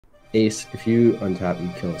Ace, if you untap, you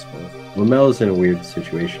kill us both. Lamel's in a weird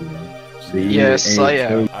situation though. So you Yes, I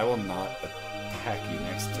am. I will not attack you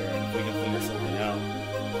next turn if we can figure something out.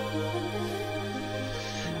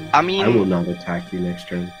 I mean, I will not attack you next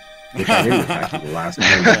turn. Which I didn't attack you the last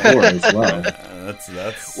time before as well.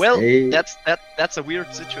 That's well, Hey. that's a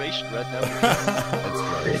weird situation right now. that's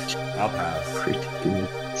gross. I'll pass. Pretty good.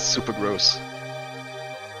 Super gross.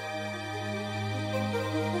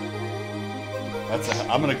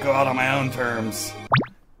 I'm gonna go out on my own terms.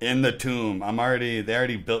 In the tomb. They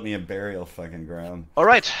already built me a burial fucking ground. All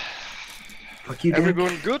right, Fuck you, Dick.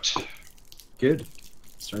 everyone good? Good.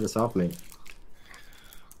 Start us off, mate.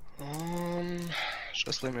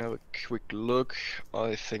 Just let me have a quick look.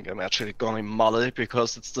 I think I'm actually gonna mull it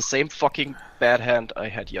because it's the same fucking bad hand I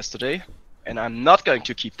had yesterday, and I'm not going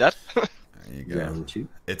to keep that. There you go. Round two.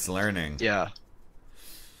 It's learning. Yeah.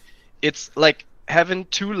 It's like having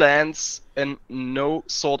 2 lands and no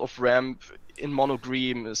sort of ramp in mono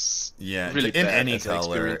green is really in bad any as I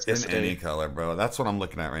color, experienced in yesterday. any color, bro. That's what I'm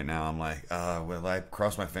looking at right now. I'm like, will I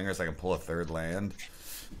cross my fingers I can pull a 3rd land?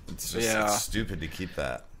 It's just it's stupid to keep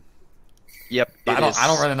that. Yep. But I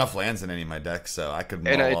don't run enough lands in any of my decks, so I could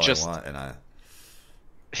mull all I want, and I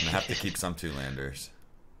have to keep some 2-landers.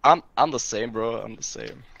 I'm the same, bro. I'm the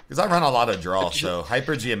same. Because I run a lot of draw, so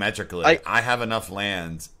hypergeometrically, I have enough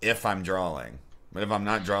lands if I'm drawing. But if I'm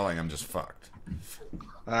not drawing, I'm just fucked.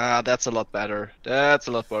 That's a lot better. That's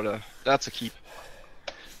a lot better. That's a keep.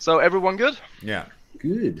 So everyone good? Yeah.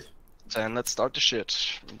 Good. Then let's start the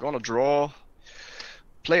shit. I'm gonna draw,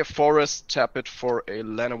 play a forest, tap it for a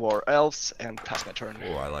Llanowar Elves, and pass my turn.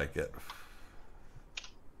 Oh, I like it.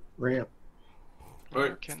 Ramp.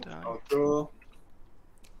 Alright, Can die. I'll draw.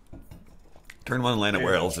 Turn 1 land at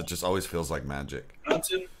Elves, it just always feels like magic.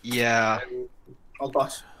 Mountain, Yeah. and I'll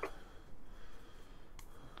pass.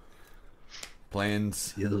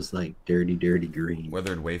 Plains, Feels like dirty, dirty green.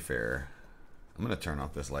 Weathered Wayfarer. I'm going to turn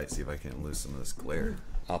off this light, see if I can lose some of this glare.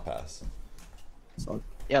 I'll pass. Solid.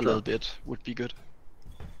 Yeah, a little bit would be good.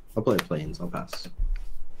 I'll play planes. I'll pass.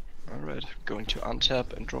 Alright, going to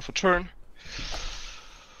untap and draw for turn.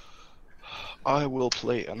 I will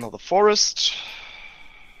play another forest.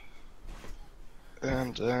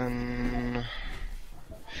 And then...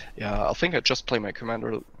 yeah, I think I just play my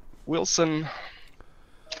commander Wilson.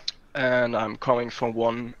 And I'm coming for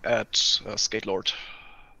 1 at Skate Lord.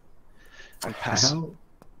 And pass. How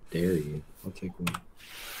dare you? I'll take 1.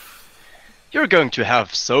 You're going to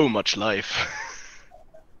have so much life.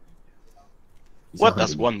 He's What on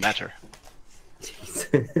does to 1 matter?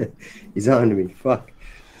 me. He's on to me. Fuck.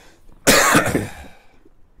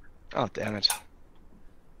 Oh, damn it.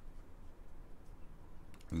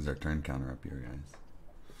 Is our turn counter up here, guys?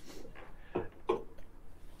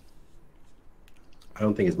 I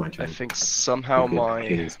don't think it's my turn. I think somehow Okay, my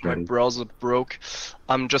King's turn. browser broke.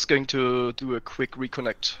 I'm just going to do a quick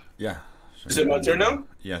reconnect. Yeah. Is it my turn now?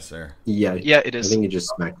 Yes, sir. Yeah. Yeah, it I is. think you just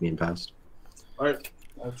smacked me and passed. Alright,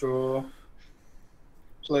 I'll draw.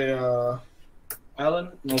 Play Alan,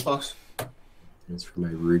 and I'll pass. Thanks for my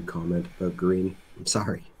rude comment about green. I'm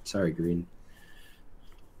sorry. Sorry, green.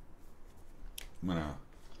 I'm going to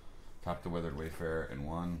tap the Weathered Wayfarer in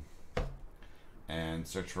 1 and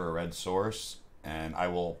search for a red source, and I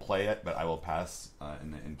will play it, but I will pass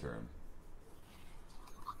in the interim.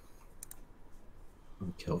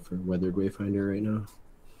 I'll kill for Weathered Wayfinder right now.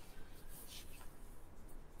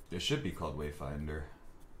 It should be called Wayfinder.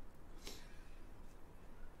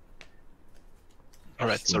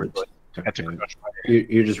 Alright, sorry. I had to crush my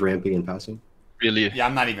You're just ramping and passing? really. Yeah,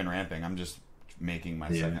 I'm not even ramping. I'm just making my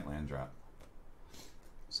Yeah. second land drop.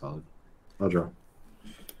 Solid. I'll draw.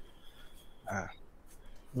 Ah.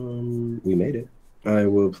 We made it. I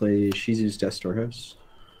will play Shizu's Death Storehouse.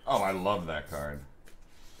 Oh, I love that card.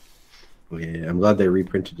 Oh, yeah, I'm glad they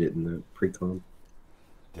reprinted it in the pre-con.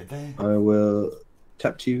 Did they? I will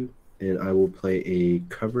tap 2, and I will play a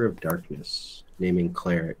Cover of Darkness, naming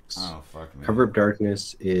Clerics. Oh, fuck me. Cover of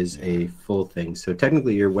Darkness is a full thing, so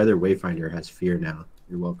technically your Weather Wayfinder has fear now.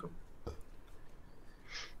 You're welcome.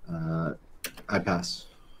 I pass.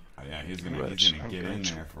 Oh, yeah, he's gonna Right, get I'm in going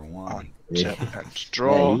to- there for 1. Yeah. Tap and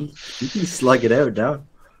draw. Yeah, he can slug it out now.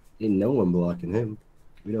 Ain't no one blocking him.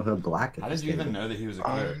 We don't have black at How this did you even table. know that he was a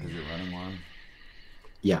cleric? Because you're running one?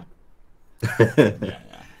 Yeah. Yeah.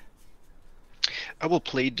 I will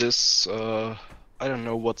play this. I don't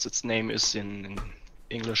know what its name is in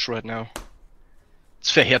English right now.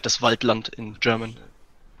 It's Verheertes Waldland in German.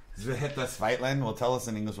 Does it hit the Sveitland? Well, tell us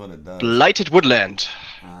in English what it does. Blighted Woodland.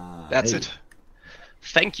 That's Hey. it.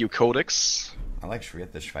 Thank you, Codex. I like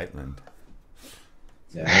Schritt the Sveitland.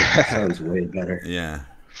 Yeah, that sounds way better. Yeah.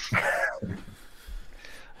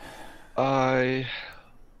 I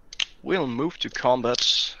will move to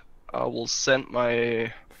combat. I will send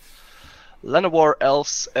my Llanowar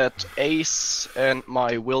Elves at Ace and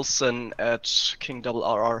my Wilson at King Double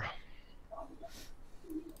RR.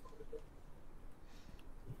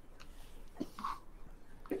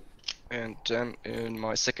 And then in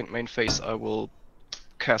my second main phase I will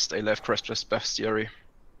cast a Left Restless Bestiary.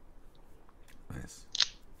 Nice.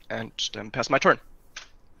 And then pass my turn.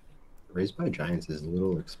 Raised by Giants is a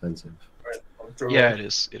little expensive. Alright, I'll draw. Yeah, it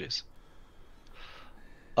is. It is.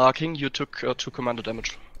 King, you took 2 commander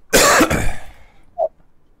damage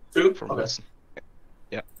 2? from Okay. Wilson.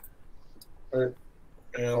 Alright.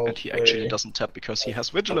 And he actually doesn't tap because he has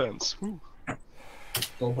Vigilance. Woo.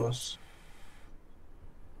 No plus.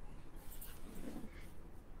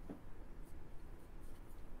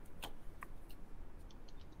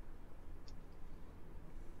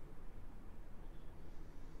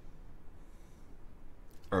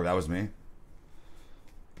 Oh, that was me.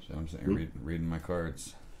 So I'm sitting here reading my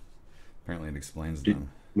cards. Apparently, it explains them.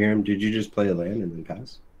 Miirym, did you just play a land and then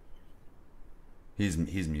pass? He's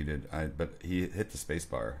muted. But he hit the space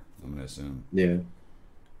bar. I'm gonna assume. Yeah.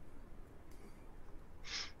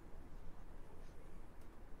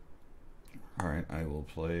 All right, I will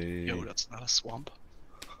play. Yo, that's not a swamp.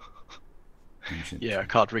 Ancient. Yeah,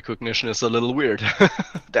 card recognition is a little weird.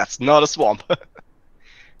 That's not a swamp. I'm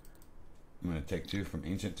gonna take 2 from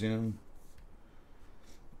Ancient Tomb.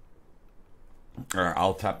 Or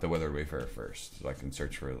I'll tap the Weathered Wayfarer first, so I can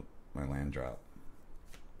search for my land drop.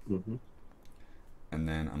 Mm-hmm. And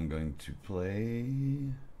then I'm going to play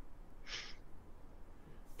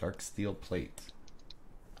Dark Steel Plate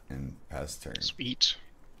and pass turn. Sweet.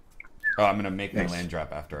 Oh, I'm gonna make my Nice. land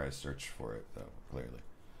drop after I search for it, though, clearly.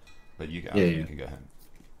 But you can, Yeah, you yeah. can go ahead.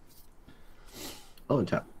 I'll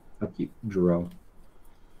untap. Upkeep. Draw.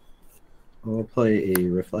 I'll play a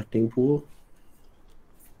Reflecting Pool.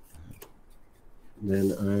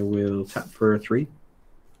 Then I will tap for 3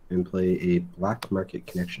 and play a Black Market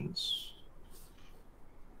Connections.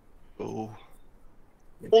 Oh.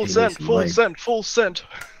 And Full pay me send, some full life. send, full send.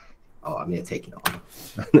 Oh, I'm gonna take it all.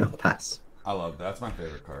 No, pass. I love that. That's my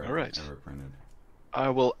favorite card All right. ever printed. I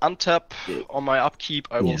will untap on my upkeep.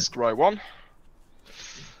 I will Yeah. scry 1.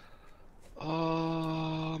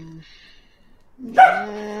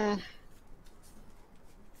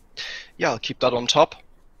 Yeah, I'll keep that on top.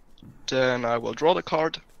 Then I will draw the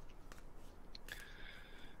card.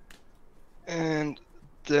 And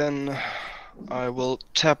then I will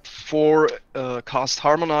tap for cast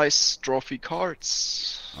Harmonize, draw 3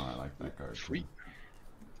 cards. Oh, I like that card. Free.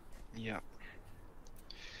 Yeah.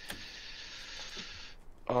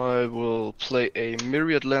 I will play a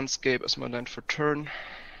Myriad Landscape as my land for turn.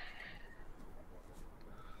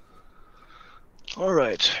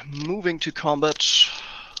 Alright, moving to combat.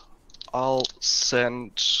 I'll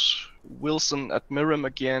send Wilson at Miirym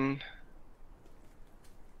again.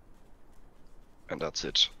 And that's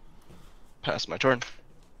it. Pass my turn.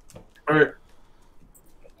 Alright.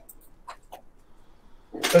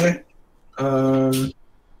 Okay. I'll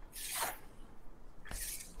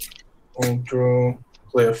draw,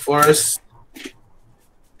 play a forest,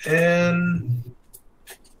 and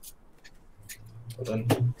hold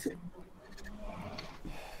on.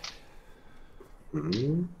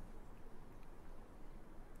 Mm-hmm.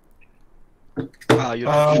 You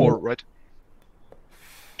have 4, right?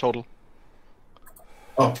 Total.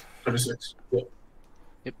 Oh, 36. Yep.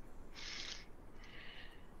 Yep.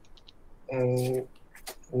 Oh,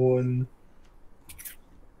 1,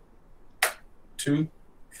 2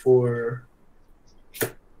 for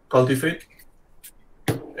cultivate,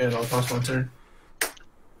 and I'll pass my turn.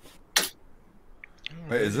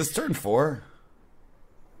 Wait, is this turn 4?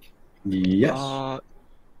 Yes.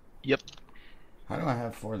 Yep. How do I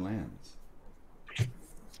have 4 lands?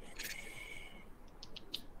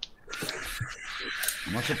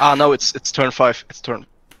 How much of- No, it's turn 5. It's turn.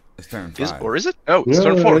 It's turn 5. Is it? No, it's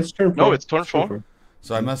turn 4. It's turn No, 4. it's turn 4.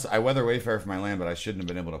 So I Weather Wayfarer for my land, but I shouldn't have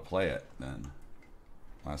been able to play it then.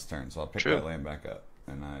 Last turn, so I'll pick True. that land back up,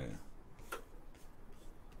 and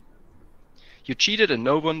You cheated and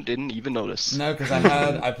no one didn't even notice. no, because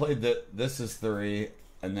I played this is 3,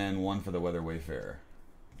 and then 1 for the Weather Wayfarer.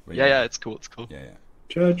 But Yeah, it's cool. It's cool. yeah.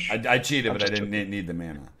 Judge. I cheated, I'm but I just didn't need the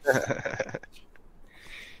mana.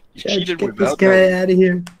 You Judge, cheated get this without guy knowing. out of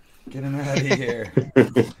here. Get him out of here.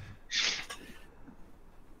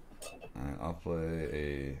 Alright, I'll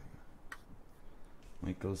play a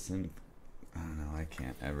Michelson. I don't know, I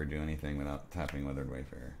can't ever do anything without tapping Weathered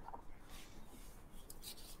Wayfarer.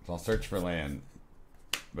 So I'll search for land,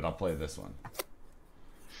 but I'll play this one.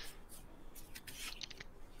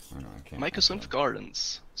 Oh, no, I can't. Mycosynth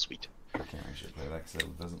Gardens. Sweet. I can't actually play that because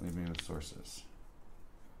it doesn't leave me with sources.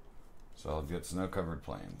 So I'll get snow-covered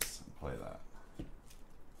plains and play that.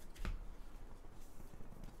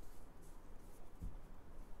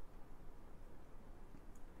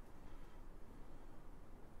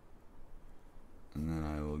 And then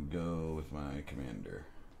I will go with my commander,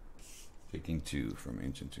 taking 2 from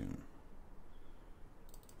Ancient Tomb.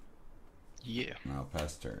 Yeah. And I'll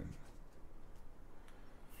pass turn.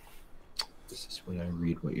 This is when I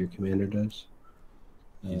read what your commander does.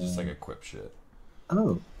 You just like equip shit.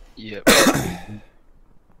 Oh. Yeah.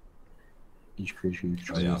 Each creature you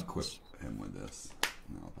Oh, yeah, I'll equip him with this.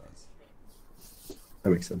 And I'll pass. That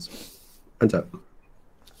makes sense. Untap.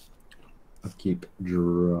 Upkeep.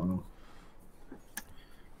 Draw.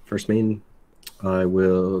 First main. I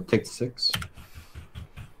will take the 6.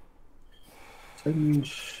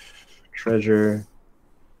 Send treasure.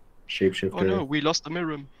 Shapeshifter. Oh no, we lost the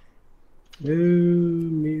Miirym. No,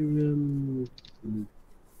 Miirym.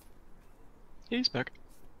 He's back.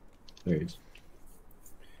 There he is.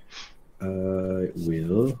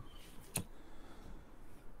 Will.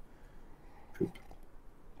 Poop.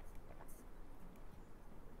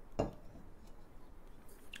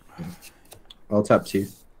 I'll tap 2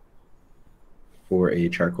 for a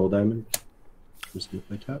charcoal diamond. Just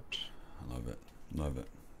if I tapped. I love it. Love it.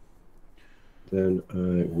 Then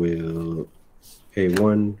I will pay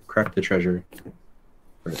 1, crack the treasure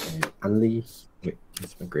for an Anli. Wait,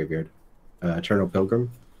 that's my graveyard. Eternal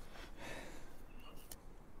Pilgrim.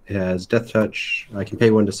 It has Death Touch. I can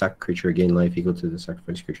pay 1 to sack a creature, gain life equal to the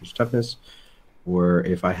sacrificed creature's toughness. Or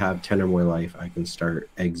if I have 10 or more life, I can start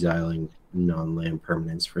exiling non-land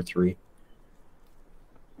permanents for 3.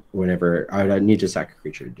 Whenever I need to sack a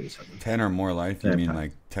creature to do something. 10 or more life? You mean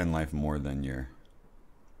like 10 life more than your...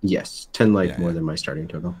 Yes, 10 life more than my starting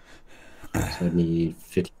total. So I need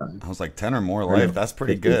 55. I was like, 10 or more life? No, that's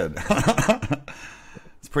pretty 50. Good.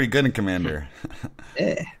 It's pretty good in Commander.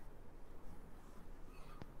 Yeah.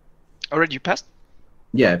 Already you passed?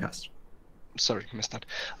 Yeah, I passed. Sorry, missed that.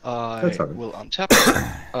 I will untap.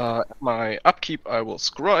 My upkeep, I will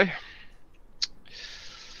scry.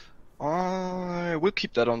 I will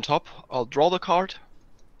keep that on top. I'll draw the card.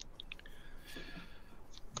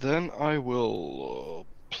 Then I will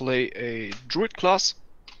play a Druid class.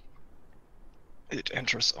 It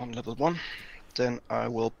enters on level 1. Then I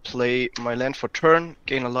will play my land for turn,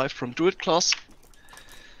 gain a life from Druid class.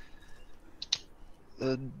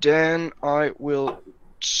 Then I will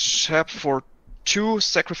tap for 2,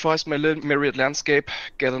 sacrifice my Myriad Landscape,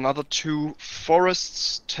 get another 2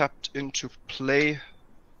 forests tapped into play.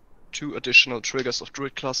 2 additional triggers of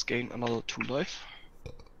Druid class, gain another 2 life.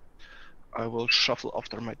 I will shuffle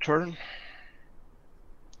after my turn.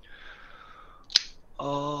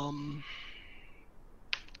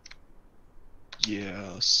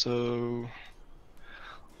 Yeah, so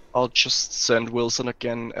I'll just send Wilson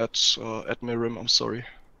again at Miirym, I'm sorry.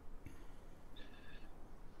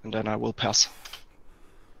 And then I will pass.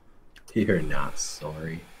 You're not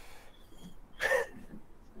sorry.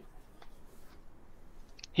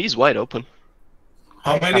 He's wide open.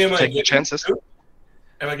 How many am I getting? getting? Chances. 2?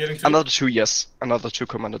 Am I getting 2? Another 2, yes. Another 2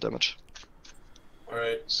 commander damage.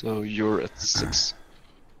 Alright. So you're at 6.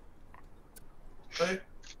 Okay.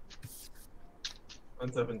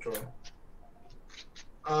 Untap and draw.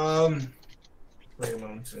 Play a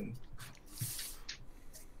mountain.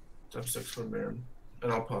 Tap 6 for Miirym.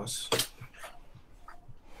 And I'll pass.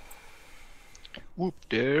 Whoop,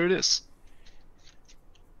 there it is.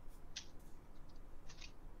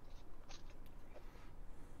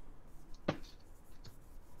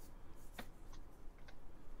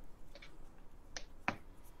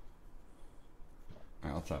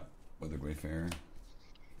 I'll tap Withered Wayfarer.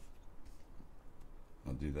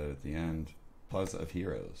 I'll do that at the end. Plaza of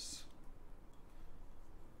Heroes.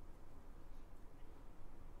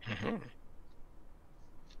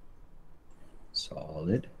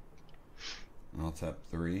 Solid. I'll tap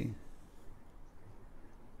 3.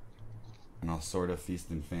 And I'll sort of Feast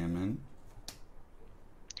and Famine.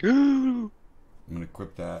 Ooh. I'm going to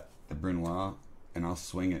equip that, the Bruenor, and I'll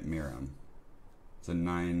swing at Miirym. It's a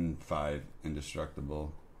 9/5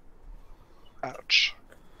 indestructible. Ouch.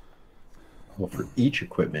 Well, for each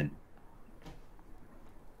equipment.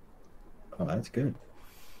 Oh, that's good.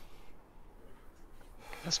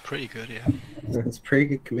 That's pretty good, yeah. That's pretty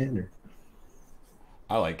good commander.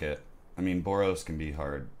 I like it. I mean, Boros can be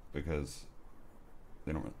hard because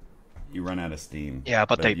they don't. You run out of steam. Yeah,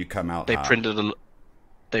 but you come out. They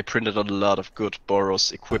printed a lot of good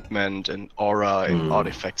Boros equipment and aura and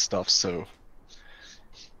artifact stuff. So.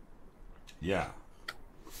 Yeah.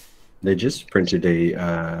 They just printed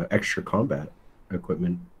a extra combat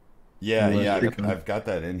equipment. Yeah, Unless yeah, you're I've got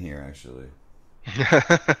that in here actually.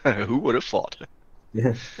 Who would have thought?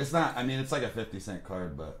 Yeah. It's not. I mean, it's like a 50-cent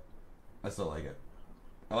card, but I still like it.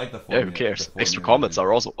 I like the Yeah, formula. who cares? the Extra formula combats in it.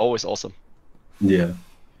 are also always awesome. Yeah.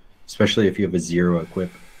 Especially if you have a 0 equip.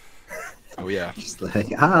 Oh yeah. Just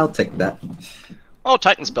like, I'll take that. Oh,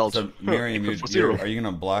 Titan's belt. So Miirym, Equip for are 0. you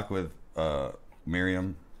gonna block with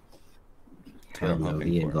Miirym? I don't know.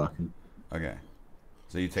 He ain't blocking. Okay.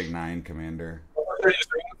 So you take 9, Commander. What are you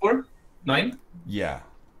saying for? 9? Yeah.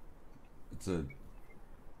 It's a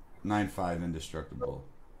 9/5 indestructible.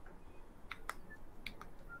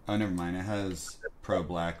 Oh, never mind. It has pro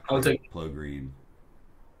black, I'll take- pro green.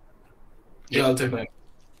 Yeah, I'll take 9.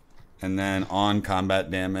 And then on combat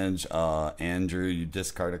damage, Andrew, you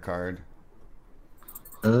discard a card.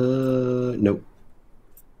 Nope.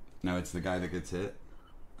 No, it's the guy that gets hit.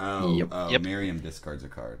 Oh, Yep. oh, Yep. Miirym discards a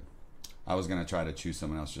card. I was gonna try to choose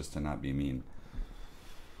someone else just to not be mean.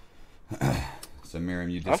 So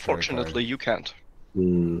Miirym, you discard Unfortunately, you can't.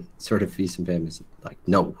 Sort of feast and famine is like,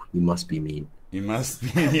 no, you must be mean. You must be.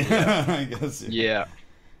 Yeah, I guess. Yeah.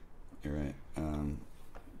 You're right. And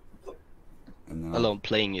then Alone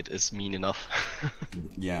playing it is mean enough.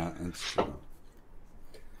 yeah, it's true.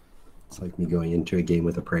 It's like me going into a game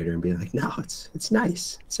with a Praetor and being like, no, it's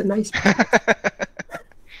nice. It's a nice.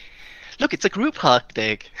 Look, it's a group hug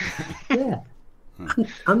deck. Yeah.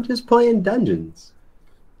 I'm just playing dungeons.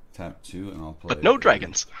 Tap 2, and I'll play. But no a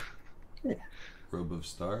dragons. Robe of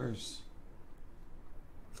Stars.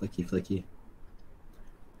 Flicky, flicky.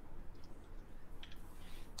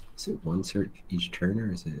 Is it one search each turn,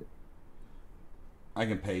 or is it? I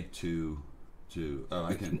can pay 2. Oh,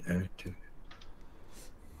 I can. add to-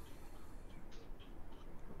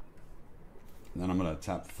 Then I'm gonna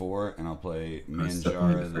tap 4, and I'll play Press that Manjara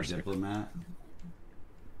one the first. Diplomat,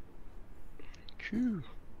 Cool.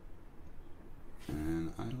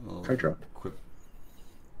 and I will Card drop. equip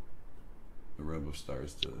the Robe of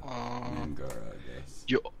Stars to Mangara, I guess.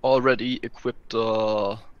 You already equipped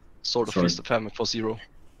the Sword of Sword. Feast of Famine for 0.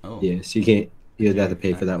 Oh, Yeah, so you can't. You'd have to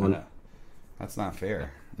pay for that one. That's not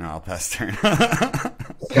fair. No, I'll pass turn.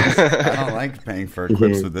 I don't like paying for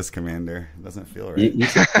equips with this commander. It doesn't feel right.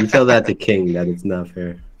 You tell that to King that it's not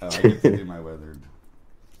fair. Oh, I get to do my weathered.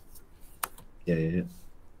 Yeah.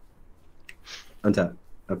 Untap.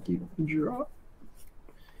 Upkeep. Draw.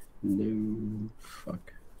 No.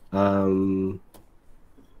 Fuck.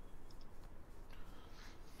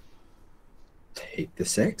 Take the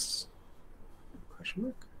 6? Question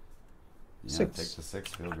mark? Yeah, 6. take the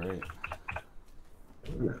 6. Feel great.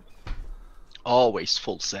 No. Always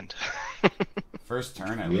full send. First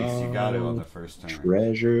turn, at least. You got it on the first turn.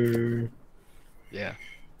 Treasure. Yeah.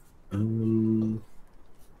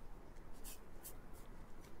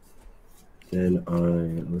 Then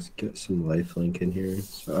let's get some lifelink in here.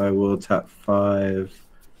 So I will tap 5,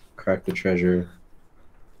 crack the treasure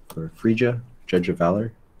for Frisia, Judge of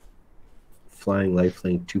Valor. Flying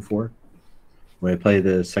lifelink 2/4. When I play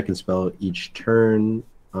the second spell each turn,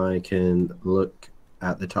 I can look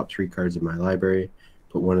at the top 3 cards of my library,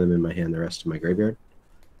 put one of them in my hand, the rest in my graveyard.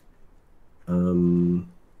 Then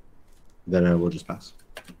I will just pass.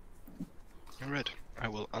 Alright. I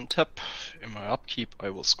will untap. In my upkeep, I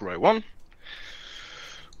will scry 1.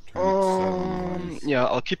 Turn 7 was- Yeah,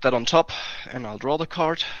 I'll keep that on top, and I'll draw the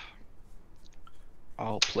card.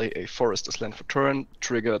 I'll play a Forest as land for turn,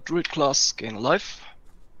 trigger Druid class, gain a life.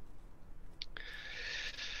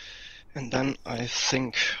 And then I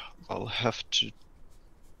think I'll have to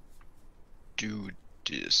do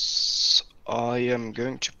this. I am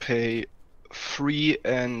going to pay 3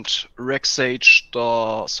 and Rexage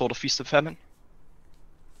the Sword of Feast and Famine.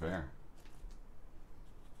 Fair.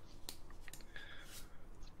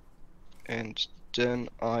 And then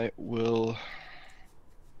I will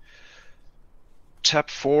tap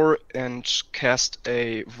 4 and cast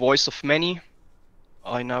a Voice of Many.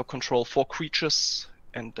 I now control 4 creatures,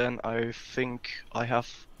 and then I think I have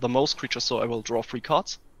the most creatures, so I will draw 3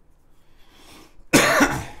 cards.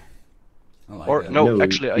 I like Or it. no, No,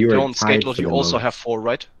 actually I you are don't. tied Skatelord, for you the also most. have 4,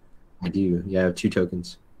 right? I do. Yeah, I have 2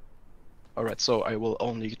 tokens. Alright, so I will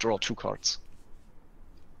only draw 2 cards.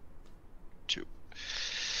 2.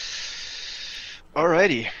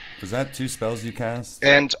 Alrighty, Was that 2 spells you cast?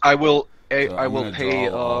 and I will So I I'm will gonna pay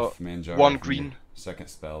draw off Manjara 1 from green. your second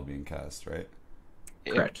spell being cast, right?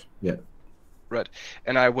 Correct. Yeah. Right,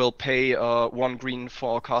 and I will pay 1 green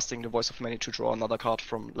for casting the Voice of Many to draw another card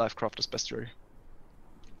from Lifecrafter's Bestiary.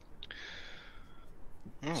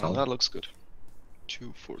 Solid. That looks good.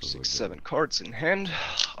 2, 4, Totally 6, good. 7 cards in hand.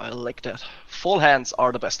 I like that. Full hands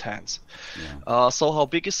are the best hands. Yeah. So how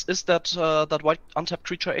big is that that white untapped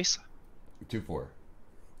creature ace? 2/4.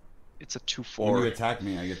 It's a When you 2/4. attack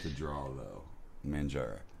me, I get to draw though.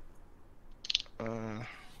 Manjaro.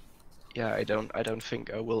 Yeah, I don't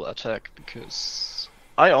think I will attack because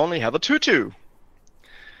I only have a 2/2.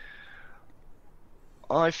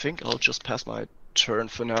 I think I'll just pass my turn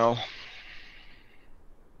for now.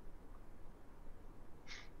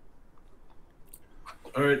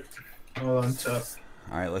 All right. I'll untap.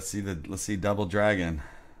 All right, let's see double dragon.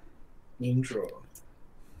 Main draw.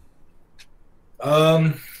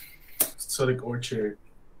 Exotic Orchard.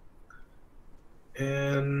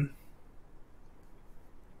 And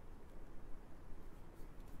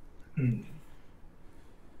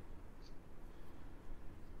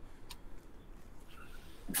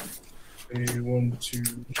okay, 1,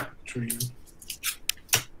 2, 3,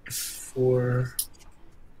 4,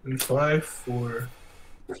 and 5 for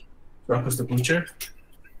Ravos the Butcher.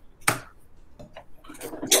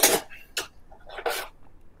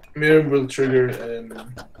 Miirym will trigger and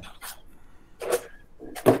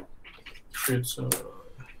creates a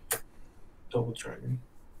double dragon.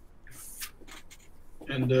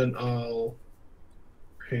 And then I'll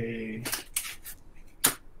pay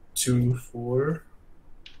 2 for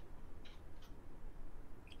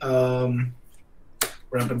rampant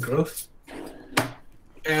growth.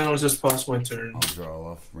 And I'll just pass my turn. I'll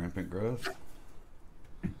draw off rampant growth.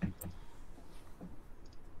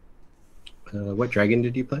 What dragon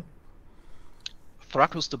did you play?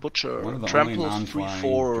 Thracos the Butcher. One of the Trample only non-flying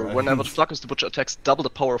 3/4. dragons. Whenever Thracos the Butcher attacks, double the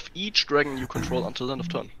power of each dragon you control until the end of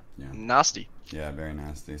turn. Yeah. Nasty. Yeah, very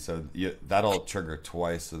nasty. So that'll trigger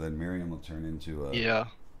twice. So then Miirym will turn into a Yeah.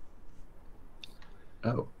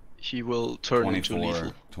 Oh. He will turn into 24,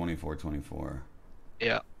 lethal. 24, 24.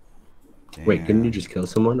 Yeah. Wait, couldn't you Damn. just kill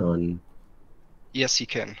someone on... Yes, he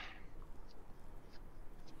can.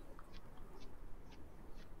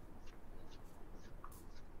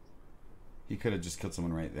 He could have just killed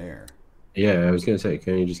someone right there. Yeah, I was gonna say,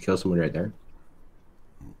 couldn't you just kill someone right there?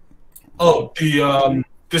 Oh, the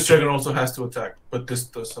this dragon also has to attack, but this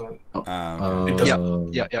doesn't. Okay. It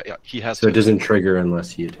doesn't- Yeah. He has So to. it doesn't trigger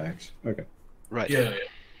unless he attacks. Okay. Right. Yeah.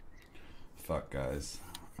 Fuck, guys.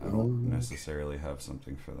 I don't necessarily have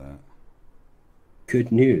something for that.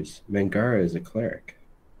 Good news. Mangara is a cleric.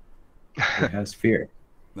 He has fear.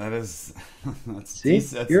 That is... that's See?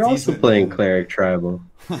 that's You're also decent. playing cleric tribal.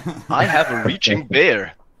 I have a reaching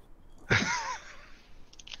bear. I'll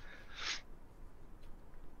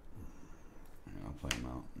play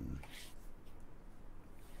mountain.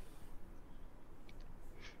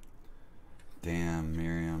 Damn,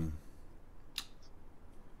 Miirym.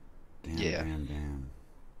 Damn.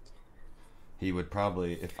 He would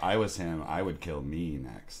probably, if I was him, I would kill me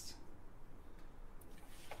next.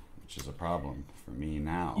 Which is a problem for me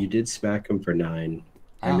now. You did smack him for 9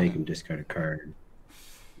 and Ah. make him discard a card.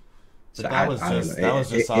 But that was I don't just know. that was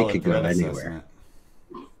just It solid could go threat anywhere. assessment.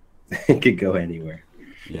 It could go anywhere.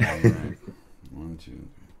 Yeah, you're right. 1, 2,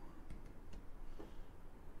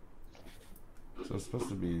 3. So it's supposed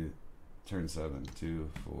to be turn 7,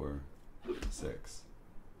 2, 4, 6.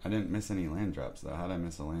 I didn't miss any land drops though. How'd I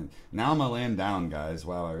miss a land? Now I'm a land down, guys.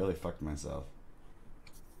 Wow, I really fucked myself.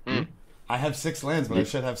 Mm. I have 6 lands, but I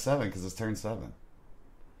should have 7 because it's turn 7.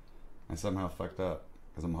 I somehow fucked up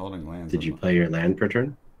because I'm holding lands. Did you play your land per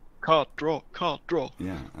turn? Card draw.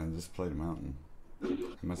 Yeah, I just played a mountain. I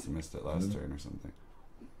must have missed it last turn or something.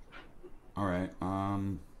 Alright,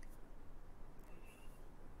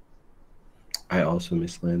 I also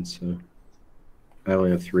missed lands, so I only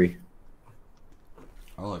have 3.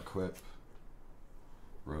 I'll equip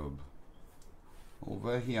robe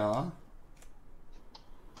over here.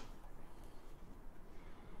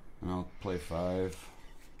 And I'll play 5.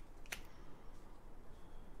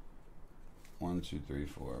 1, 2, 3,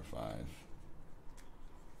 4, 5.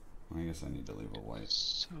 I guess I need to leave a white.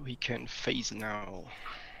 So he can phase now.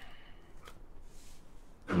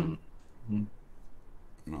 And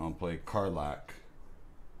I'll play Karlak.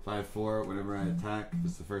 5/4. Whenever I attack,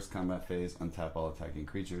 this is the first combat phase. Untap all attacking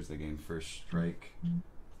creatures. They gain first strike.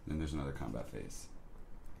 Then there's another combat phase.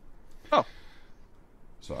 Oh.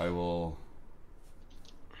 So I will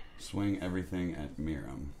swing everything at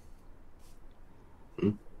Miirym.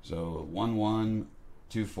 Mm. So 1/1,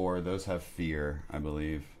 2/4. Those have fear, I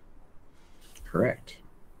believe. Correct.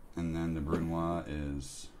 And then the Bruenor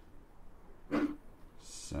is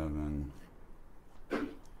 7.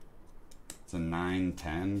 It's a 9,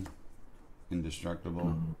 10.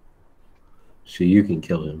 Indestructible. So you can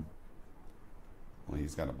kill him. Well,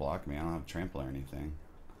 he's got to block me. I don't have trample or anything.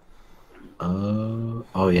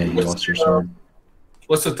 Oh yeah, you lost your sword.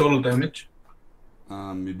 What's the total damage?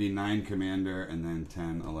 It'd be 9 commander and then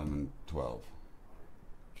 10, 11, 12.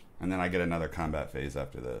 And then I get another combat phase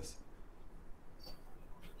after this.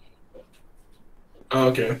 Oh,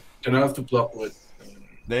 okay. Then I have to block with.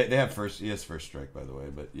 They have first. He has first strike, by the way.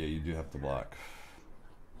 But yeah, you do have to block.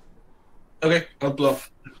 Okay, I'll block.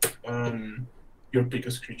 Your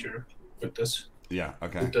biggest creature with this. Yeah.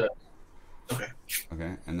 Okay. With the... Okay.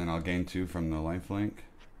 Okay, and then I'll gain 2 from the lifelink.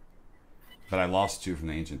 But I lost 2 from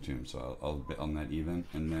the ancient tomb, so I'll net even,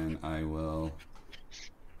 and then I will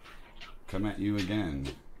come at you again.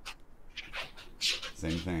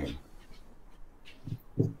 Same thing.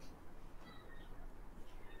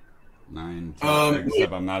 9, 10,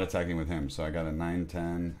 except I'm not attacking with him, so I got a 9,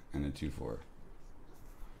 10, and a 2-4.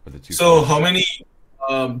 With the 2. So how many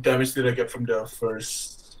damage did I get from the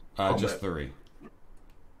first? Just 3.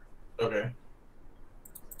 Okay.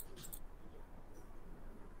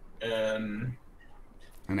 And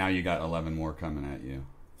now you got 11 more coming at you.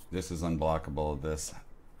 This is unblockable. This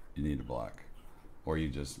you need to block, or you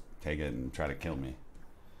just take it and try to kill me.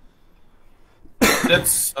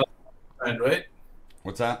 that's 9, right?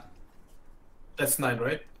 What's that? That's 9,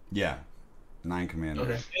 right? Yeah, 9 commanders.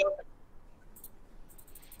 Okay.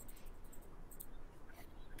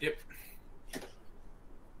 Yep.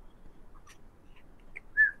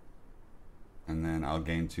 And then I'll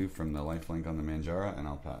gain 2 from the lifelink on the Manjara, and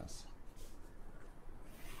I'll pass.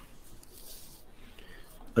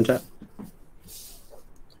 Untap.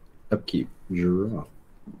 Upkeep. Draw.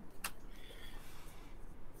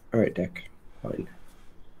 Alright, deck. Fine.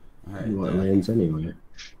 Alright. You want lands anyway.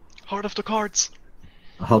 Heart of the cards.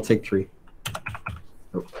 I'll take 3.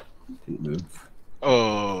 Oh, didn't move.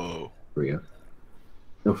 Oh. Here we go.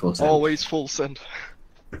 No full send. Always full send.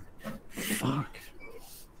 Fuck.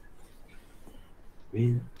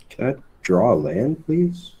 Man, can I draw a land,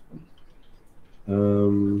 please?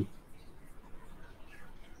 I'll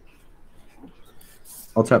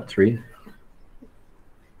tap 3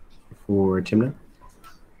 for Tymna.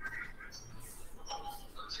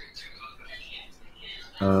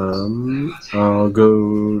 I'll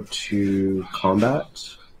go to combat.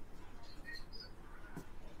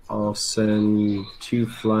 I'll send 2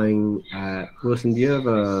 flying at Wilson. Do you have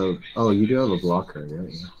a? Oh, you do have a blocker,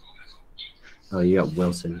 right? Yeah. Oh, you got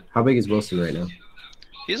Wilson. How big is Wilson right now?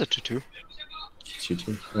 He's a 2/2.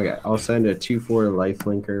 2/2. Okay, I'll send a 2/4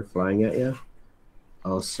 lifelinker flying at you.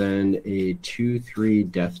 I'll send a 2/3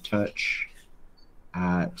 death touch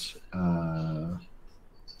at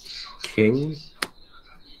King.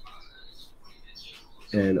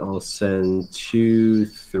 And I'll send 2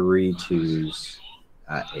 3/2s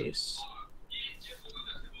at Ace.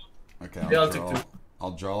 Okay, Yeah, I'll take 2.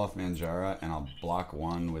 I'll draw off Manjara, and I'll block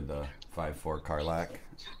 1 with the 5/4 Karlach,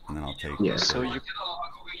 and then I'll take. Yeah. So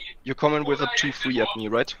you're coming with a 2/3 at me,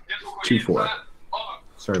 right? 2/4.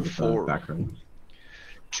 Sorry about the 4. background.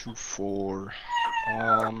 2/4.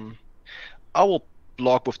 I will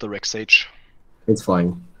block with the Rex Sage. It's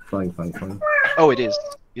flying. Flying. Oh, it is.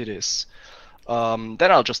 It is.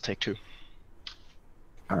 Then I'll just take 2.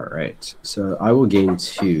 Alright. So I will gain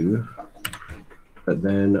 2. But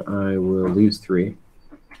then I will lose 3.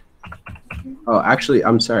 Oh, actually,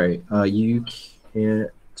 I'm sorry. You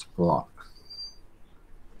can't block.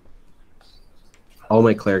 All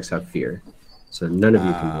my clerics have fear. So none of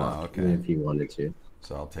you can block, okay. even if you wanted to.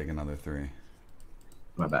 So I'll take another 3.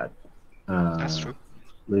 My bad. That's true.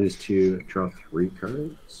 Lose 2, draw 3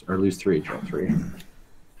 cards. Or lose 3, draw 3.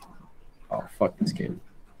 Oh, fuck this game.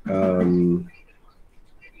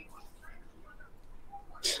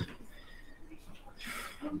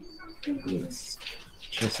 It's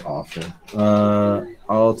just awful.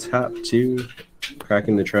 I'll tap 2,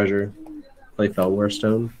 cracking the treasure, play Felwar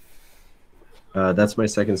Stone. That's my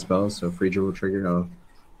second spell, so Freeja will trigger. I'll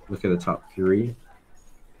look at the top 3.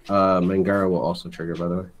 Mangara will also trigger, by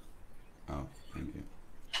the way. Oh, thank you.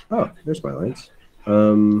 Oh, there's my lines.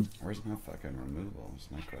 Where's my fucking removal? Is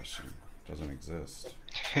my question. Doesn't exist.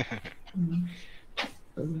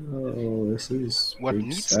 Oh, this is What pretty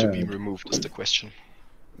needs sad. to be removed is the question.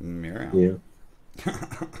 Miirym. Yeah.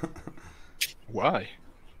 Why?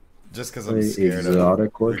 Just because I'm Play scared of Exotic there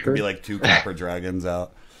could be Orchard. like 2 copper dragons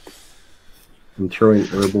out. I'm throwing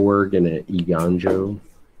Herbalworg and an Iganjo.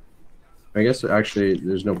 I guess actually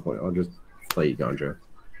there's no point. I'll just play Iganjo.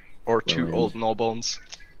 Or 2 man. old null bones.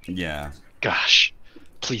 Yeah. Gosh.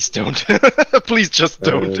 Please don't. Please just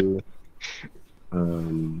don't.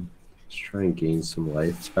 Let's try and gain some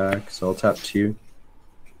life back. So I'll tap 2.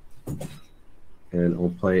 And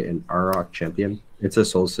I'll play an Arok Champion. It's a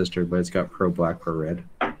Soul Sister, but it's got pro black, pro red.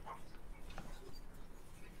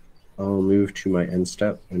 I'll move to my end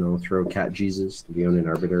step, and I'll throw Cat Jesus, the Leonin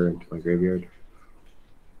Arbiter, into my graveyard.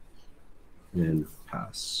 And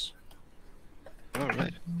pass.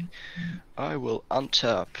 Alright. I will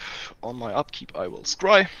untap. On my upkeep, I will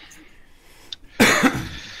scry.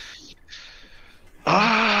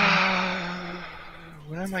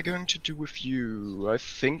 What am I going to do with you? I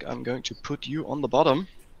think I'm going to put you on the bottom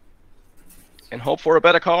and hope for a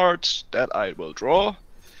better card that I will draw.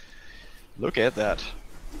 Look at that.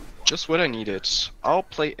 Just what I needed. I'll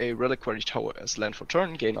play a Reliquary Tower as land for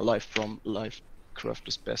turn, gain a life from Life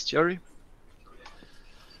Crafter's Bestiary.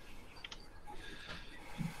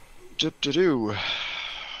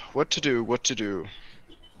 What to do?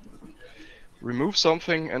 Remove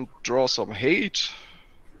something and draw some hate?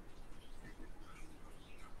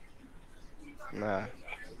 Nah.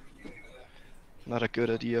 Not a good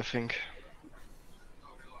idea, I think.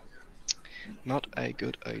 Not a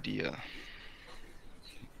good idea.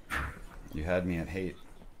 You had me at hate.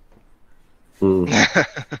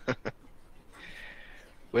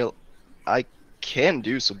 Well, I can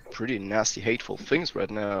do some pretty nasty, hateful things right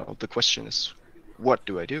now. The question is, what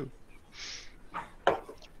do I do?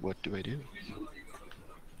 What do I do?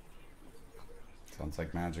 Sounds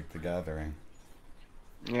like Magic the Gathering.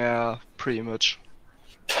 Yeah, pretty much.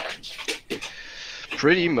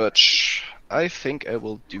 Pretty much. I think I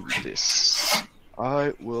will do this.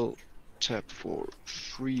 I will tap for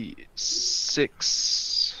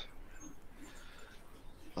 3/6.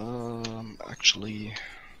 Actually,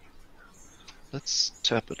 let's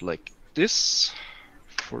tap it like this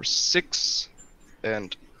for 6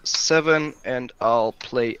 and 7, and I'll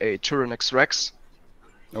play a Tyrannex Rex.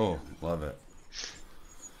 Oh, love it.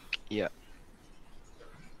 Yeah.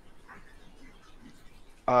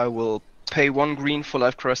 I will pay 1 green for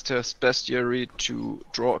Life Crafter's Bestiary to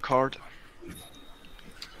draw a card.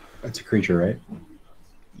 That's a creature, right?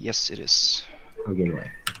 Yes, it is. I'll get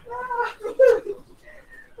away.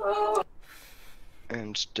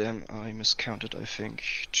 And then I miscounted, I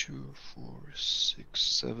think. 2, 4, 6,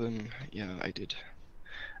 7. Yeah, I did.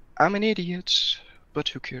 I'm an idiot, but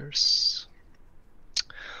who cares?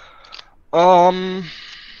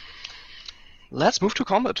 Let's move to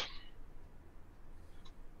combat.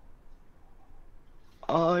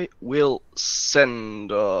 I will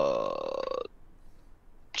send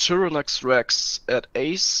Tyrannex Rex at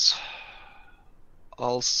ace.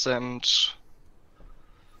 I'll send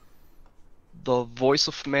the Voice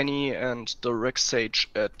of Many and the Rex Sage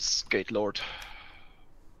at Skatelord.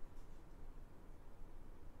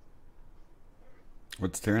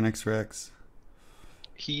 What's Tyrannex Rex?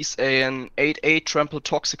 He's an 8/8 trample,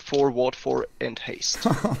 toxic 4, ward 4, and haste.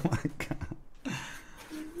 Oh my god.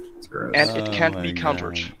 And it can't Oh be my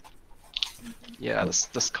countered. God. Yeah,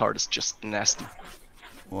 this card is just nasty.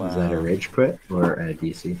 Wow. Is that a rage quit or a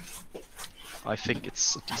DC? I think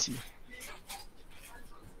it's a DC.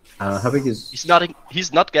 How big is? He's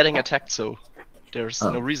not getting attacked, so there's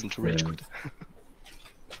no reason to rage yeah. quit.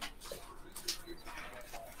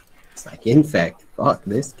 It's like infect. Fuck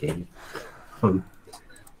this game.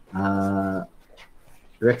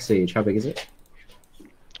 Rex Sage, how big is it?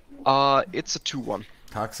 It's a 2/1.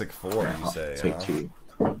 Toxic 4, you say? Take huh? 2.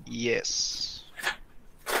 Yes.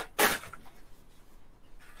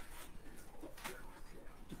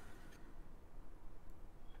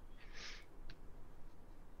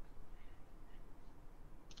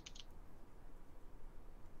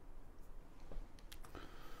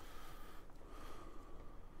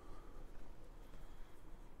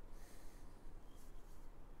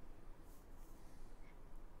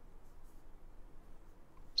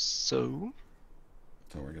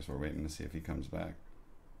 So I guess we're waiting to see if he comes back.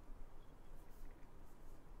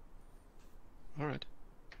 Alright.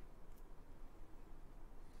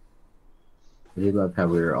 I did love how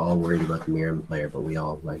we were all worried about the Miirym player, but we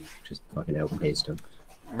all like just fucking outpaced him.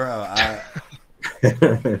 Bro,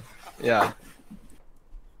 Yeah.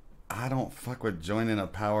 I don't fuck with joining a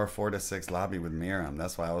power 4-6 lobby with Miirym.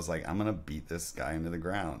 That's why I was like, I'm gonna beat this guy into the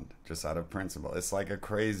ground just out of principle. It's like a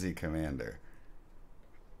crazy commander.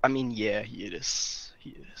 I mean, yeah, he is.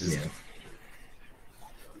 He is. Yeah.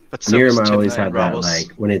 But so is Miirym, I always Tymna had and that, Ravos.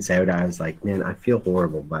 like, when it's out, I was like, man, I feel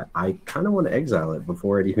horrible, but I kind of want to exile it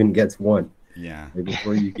before it even gets won. Yeah. Like,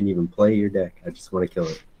 before you can even play your deck. I just want to kill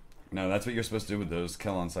it. No, that's what you're supposed to do with those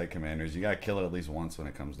kill on site commanders. You gotta kill it at least once when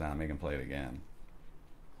it comes down. Make him play it again.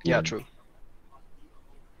 Yeah, true.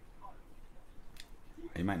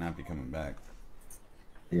 He might not be coming back.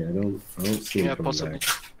 Yeah, I don't see him Yeah, coming possibly. back.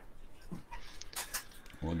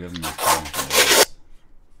 We'll give him a call for this.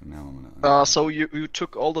 And now I'm gonna. So you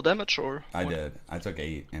took all the damage, or? I what? did. I took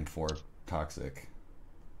 8 and 4 toxic.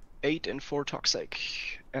 8 and 4 toxic.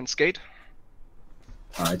 And skate?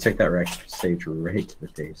 I took that Rex Sage right to the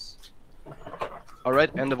face.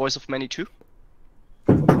 Alright, and the Voice of Many too?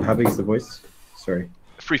 How big is the voice? Sorry.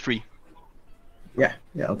 3/3. Yeah,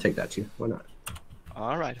 I'll take that too. Why not?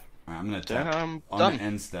 Alright. I'm gonna Then tap I'm on done. the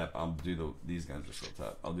end step. I'll do these guys are still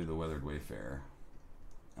tap. I'll do the Weathered Wayfarer.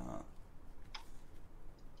 And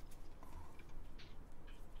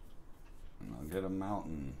I'll get a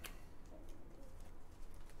mountain.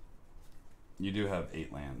 You do have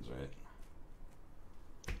 8 lands,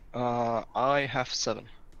 right? I have 7.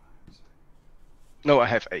 No, I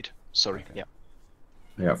have 8. Sorry. Okay. Yeah.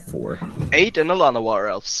 I got 4. 8 and a Llanowar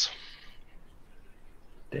elves.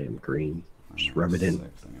 Damn green. I Just have rub it in.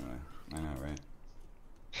 6 anyway. I know, right?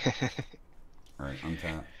 Alright,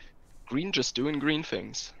 untap. Green just doing green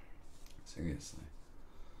things. Seriously.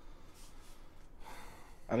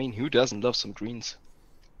 I mean, who doesn't love some greens?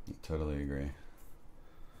 I totally agree.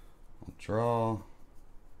 I'll draw.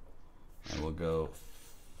 I will go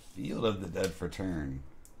Field of the Dead for turn.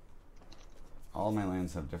 All my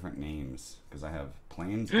lands have different names because I have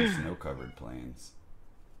plains and snow-covered plains.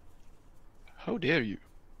 How dare you?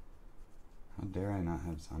 How dare I not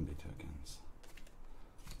have zombie tokens?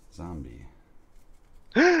 Zombie.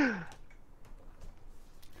 It's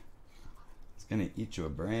gonna eat your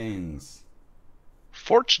brains.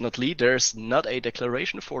 Fortunately, there's not a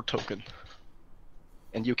declaration for token.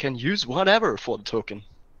 And you can use whatever for the token.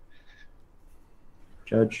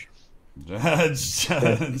 Judge. Judge.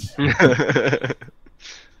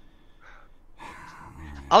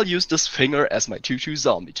 I'll use this finger as my 2/2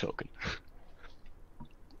 zombie token.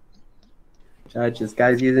 Judge, this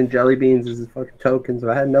guy's using jelly beans as his fucking tokens.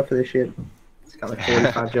 I had enough of this shit. It's got like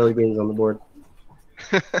 45 jelly beans on the board.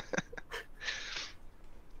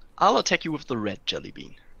 I'll attack you with the red jelly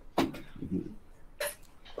bean.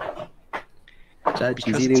 Judge,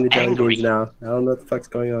 Because he's eating the it's jelly angry. beans now. I don't know what the fuck's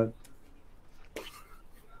going on.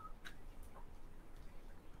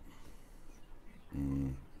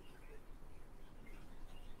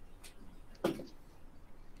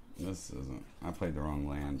 This isn't. I played the wrong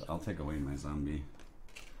land. I'll take away my zombie.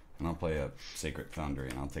 And I'll play a Sacred Foundry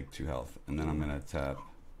and I'll take 2 health. And then I'm gonna tap.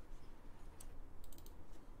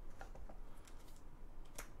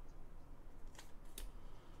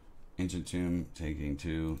 Ancient Tomb, taking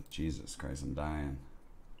 2. Jesus Christ, I'm dying.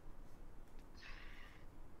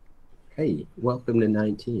 Hey, welcome to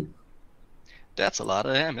 19. That's a lot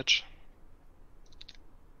of damage.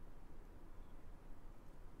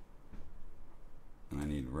 And I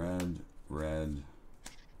need red, red,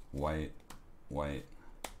 white, white.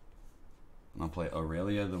 And I'll play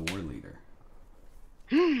Aurelia the War Leader.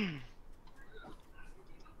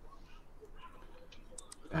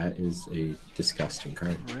 That is a disgusting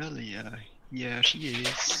card. Really? Yeah, she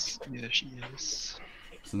is. Yeah, she is.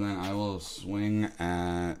 So then I will swing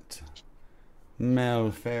at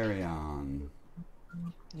Melfarion.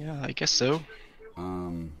 Yeah, I guess so.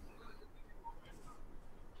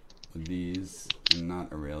 These, and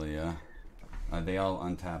not Aurelia. They all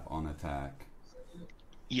untap on attack.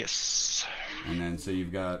 Yes. And then, so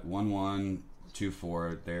you've got 1/1,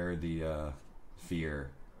 2/4. They're the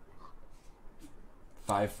fear.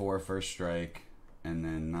 5/4 first strike, and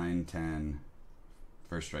then 9/10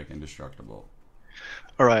 first strike indestructible.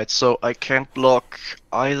 Alright, so I can't block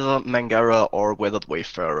either Mangara or Weathered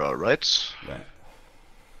Wayfarer, right? Right.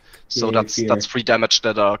 So Yeah, that's fear. 3 damage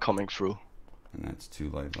that are coming through. And that's 2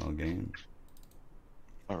 life all game.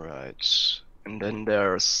 Alright. And then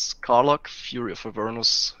there's Karlach, Fury of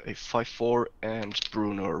Avernus, a 5/4, and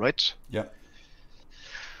Bruenor, right? Yep.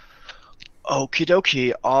 Okie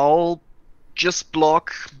dokie, I'll just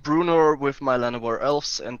block Bruenor with my Llanowar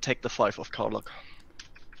Elves and take the 5 of Karlach.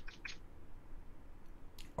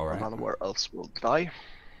 Alright. Llanowar Elves will die.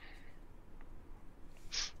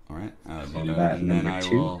 Alright. Combat And then number I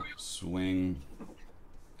 2. will swing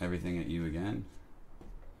everything at you again.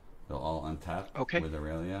 They'll all untap Okay. with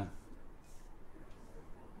Aurelia.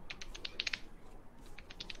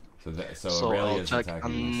 So So I'll Aurelia's take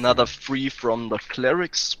attacking this another turn. 3 from the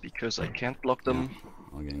Clerics because I can't block them.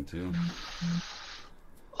 I'll gain 2.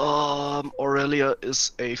 Aurelia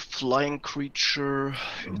is a flying creature.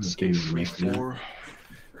 It's a getting wrecked now.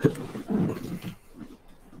 3/4.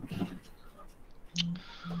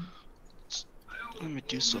 Let me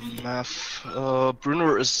do some math.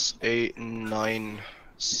 Bruenor is a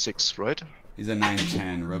 9/6, right? He's a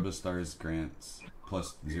 9/10. Robostar's grants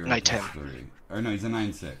plus 0 plus 9/10. 3. Or no, he's a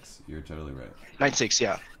 9/6. You're totally right. 9/6,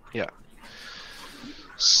 yeah. Yeah.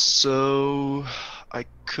 So I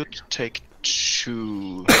could take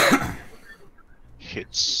 2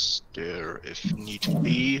 hits there if need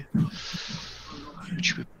be.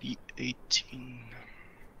 Which would be 18.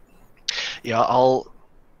 Yeah,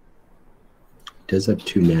 Does have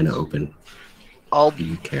 2 mana open.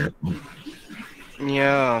 Be careful.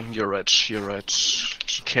 Yeah, you're right, you're right.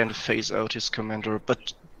 He can phase out his commander,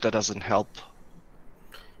 but that doesn't help.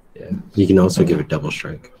 Yeah. You can also give it double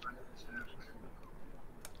strike.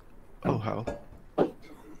 Oh, how?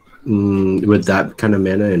 With that kind of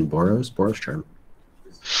mana in Boros charm.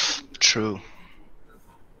 True.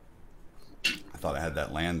 I thought I had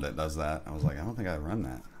that land that does that. I was like, I don't think I run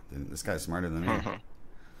that. This guy's smarter than me.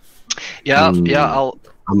 Yeah, yeah.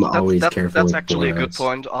 I'm always careful. That's with actually a good Boros.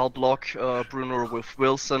 point. I'll block Bruenor with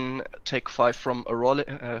Wilson, take 5 from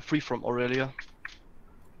 3 from Aurelia,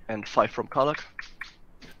 and 5 from Karlach.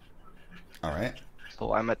 All right.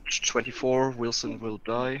 So I'm at 24. Wilson will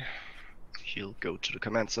die. He'll go to the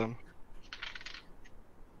command zone.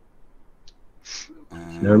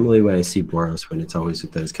 Normally when I see Boros win, it's always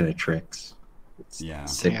with those kind of tricks. It's Yeah.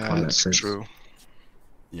 sick Yeah, combat that's tricks. true.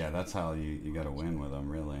 Yeah, that's how you got to win with them,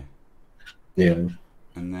 really. Yeah.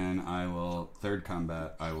 And then I will, third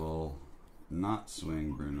combat, I will not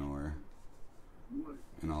swing Bruenor.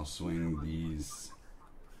 And I'll swing these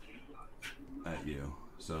at you.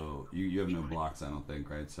 So you have no blocks, I don't think,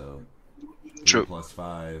 right? So 3 True. plus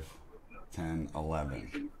 5, 10,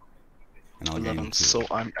 11. And I'll gain 2. So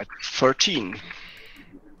I'm at 13.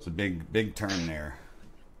 It's a big turn there.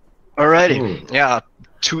 Alrighty. Yeah,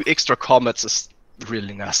 2 extra combats is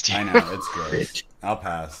really nasty. I know, it's gross. I'll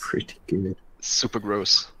pass. Pretty good. Super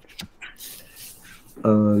gross.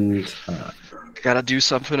 And Gotta do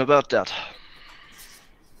something about that.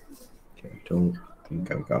 okay, I don't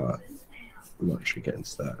think I've got much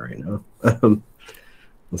against that right now.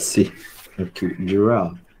 Let's see. I've kept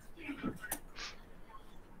Jura.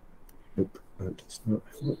 Nope, that does not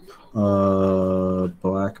help.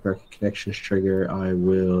 Black Market Connections trigger. I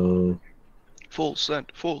will. Full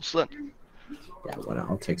send, full send. Yeah,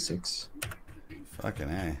 I'll take 6. Fucking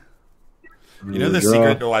A. You know the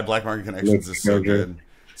secret to why Black Market Connections is so good?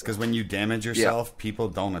 It's because when you damage yourself, people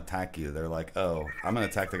don't attack you. They're like, oh, I'm going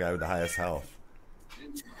to attack the guy with the highest health.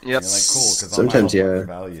 Yep. You're like, cool, because Sometimes, yeah.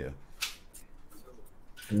 Value.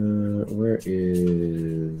 Where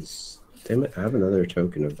is... Damn it, I have another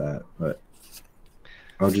token of that, but...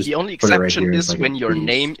 I'll just The only put it right exception here is so I when can your please.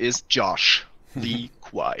 name is Josh Lee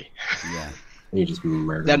Kwai. Yeah. And you just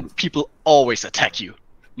murder Then them. people always attack you,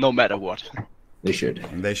 no matter what. They should.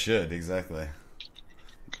 And they should, exactly.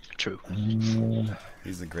 True.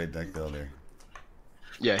 He's a great deck builder.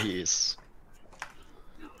 Yeah, he is.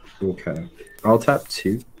 Okay. I'll tap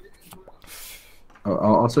 2. I'll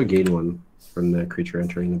also gain 1 from the creature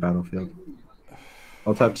entering the battlefield.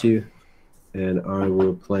 I'll tap 2, and I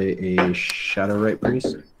will play a Shadow Right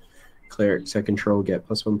Priest. Cleric set control, get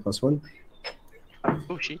 +1/+1.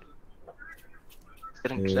 Oh shit.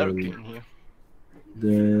 Getting cleric in here.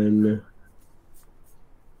 Then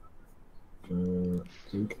I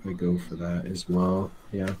think I go for that as well.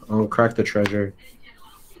 Yeah, I'll crack the treasure.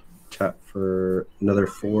 Tap for another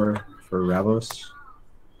 4 for Ravos.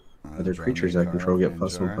 Other creatures I control get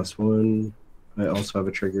 +1/+1. I also have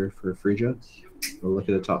a trigger for Frisia. I'll look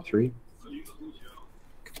at the top 3.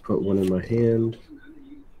 Put 1 in my hand.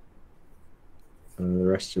 The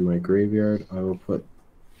rest in my graveyard. I will put.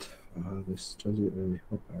 This doesn't really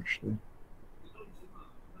help actually.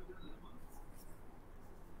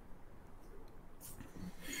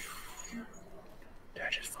 Did I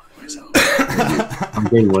just find myself? I'm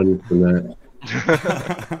getting 1 from that.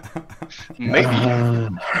 Maybe.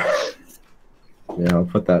 Yeah, I'll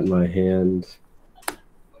put that in my hand.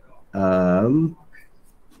 All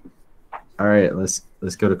right, let's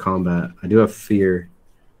go to combat. I do have fear.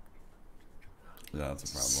 Yeah, that's a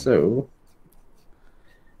problem. So,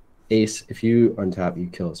 Ace, if you untap, you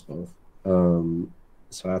kill us both. So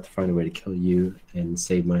I have to find a way to kill you and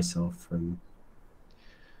save myself from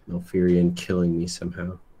Malfurion killing me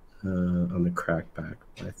somehow on the crackback.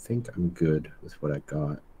 I think I'm good with what I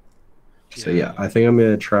got. So yeah, I think I'm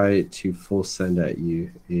gonna try to full send at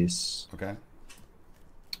you, Ace. Okay.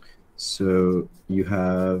 So you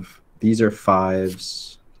have, these are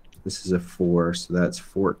 5s. This is a 4, so that's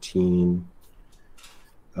 14.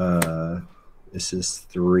 This is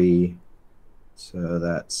 3, so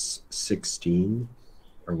that's 16.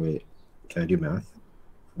 Or wait, can I do math?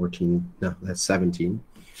 14, no, that's 17.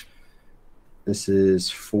 This is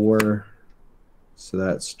 4, so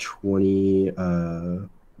that's 20, no,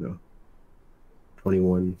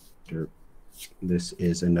 21. This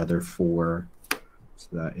is another 4, so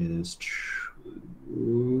that is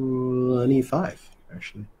 25,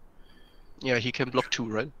 actually. Yeah, he can block 2,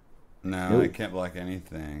 right? No, I can't block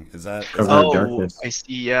anything. Is that... Cover Oh, darkness. I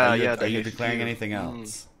see. Yeah, are you, yeah. Are you they declaring fear. anything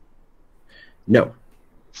else? No,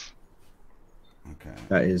 Okay.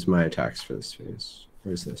 that is my attacks for this phase.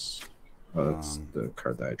 Where's this? Oh, that's the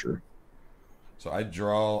card that I drew. So I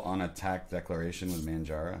draw on attack declaration with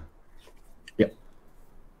Manjara. Yep.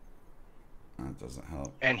 That doesn't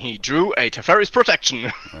help. And he drew a Teferi's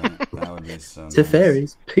Protection. Right, that would be so nice.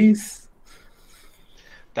 Teferi's, peace.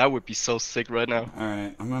 That would be so sick right now.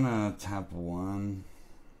 Alright, I'm gonna tap 1.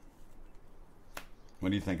 What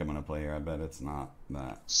do you think I'm gonna play here? I bet it's not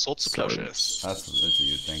that. Swords of Plowshares. That's what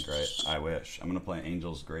you'd think, right? I wish. I'm gonna play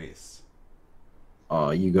Angel's Grace. Oh,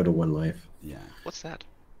 you go to 1 life. Yeah. What's that?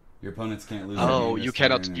 Your opponents can't lose. Oh, their you turn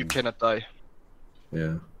cannot. and- You cannot die.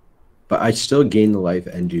 Yeah. But I still gain the life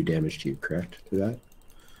and do damage to you, correct? To that?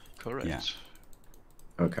 Correct. Yeah.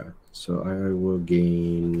 Okay. So I will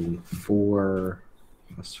gain 4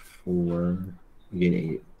 plus 4. Gain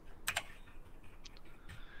 8.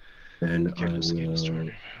 Then I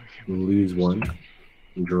will lose 1.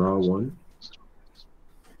 Draw 1.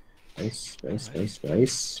 Nice, nice, nice,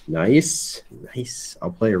 nice, nice, nice.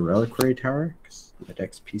 I'll play a Reliquary Tower because my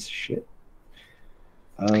deck's a piece of shit.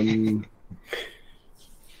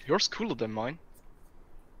 Yours cooler than mine.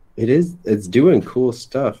 It's doing cool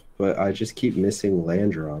stuff, but I just keep missing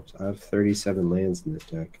land drops. I have 37 lands in this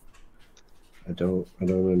deck. I don't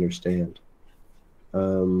understand. I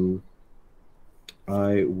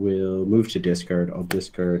will move to discard. I'll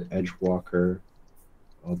discard Edgewalker.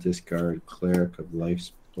 I'll discard Cleric of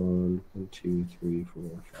Lifespawn. 1, 2, 3, 4,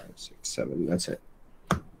 5, 6, 7. That's it.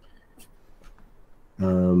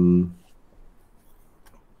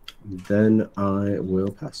 Then I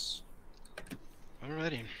will pass.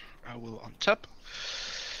 Alrighty. I will untap.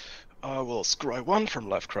 I will scry 1 from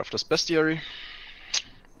Lifecrafter's Bestiary.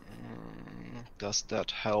 Does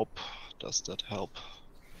that help? Does that help?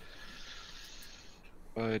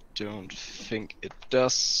 I don't think it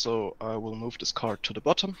does, so I will move this card to the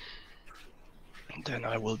bottom. And then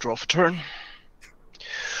I will draw for turn.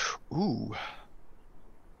 Ooh.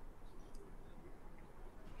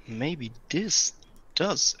 Maybe this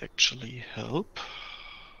does actually help.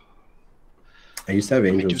 I used to have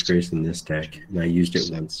Let me Angel's do Grace in this deck, and I used it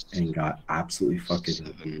 6, once and got absolutely fucking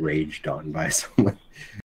 7. raged on by someone.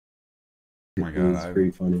 Oh my It god, was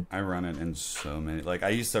pretty funny. I run it in so many. Like, I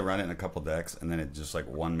used to run it in a couple decks, and then it just, like,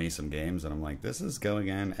 won me some games, and I'm like, this is going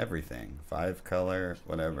in everything. 5 color,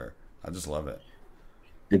 whatever. I just love it.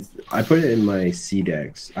 I put it in my C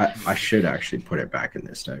decks. I should actually put it back in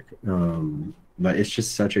this deck. But it's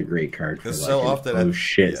just such a great card for Because like so an often, oh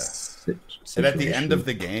shit. yeah. And at the end of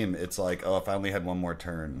the game, it's like, oh, if I only had one more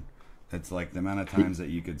turn. It's like the amount of times that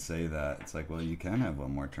you could say that. It's like, well, you can have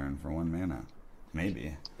one more turn for 1 mana.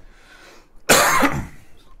 Maybe.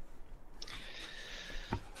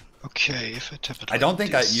 Okay, if I tap it I don't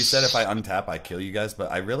think this... you said if I untap, I kill you guys,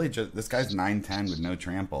 but I really just... This guy's 9/10 with no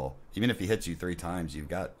trample. Even if he hits you 3 times, you've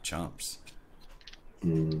got chumps.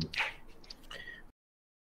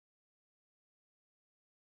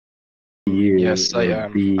 Yes, I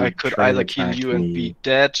am. I could either kill you and be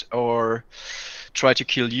dead, or try to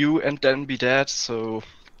kill you and then be dead. So,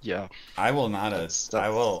 yeah. I will not. That's- I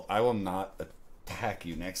will not attack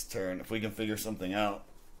you next turn if we can figure something out.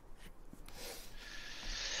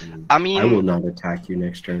 I mean, I will not attack you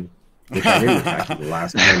next turn. Which I didn't attack you the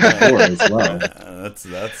last time before as well.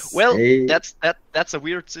 That's well, Hey. that's a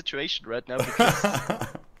weird situation right now because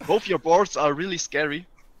both your boards are really scary.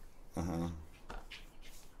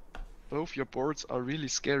 Both your boards are really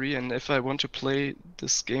scary, and if I want to play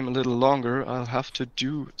this game a little longer, I'll have to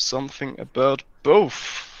do something about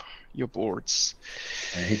both your boards.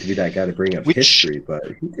 I hate to be that guy to bring up Which- history, but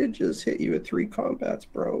he did just hit you with 3 combats,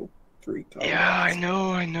 bro. 3 combats. Yeah, I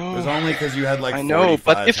know. It was only because you had like. I know,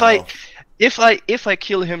 but 45 health. if I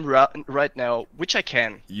kill him right now, which I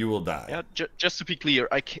can, You will die. yeah, just to be clear,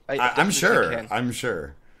 I I'm definitely sure. can. I'm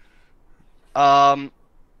sure.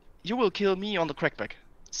 You will kill me on the crackback,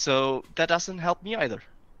 so that doesn't help me either.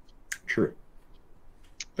 True.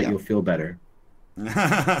 But Yeah. you'll feel better. He's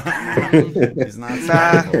not.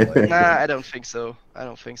 Nah, special, like- nah, I don't think so. I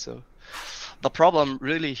don't think so. The problem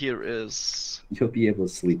really here is, You'll be able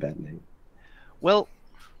to sleep at night. well,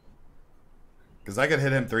 Because I could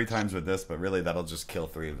hit him 3 times with this, but really that'll just kill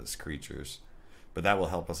 3 of his creatures. But that will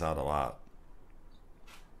help us out a lot.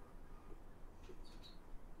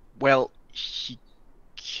 well, he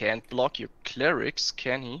can't block your clerics,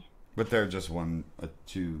 can he? But they're just 1,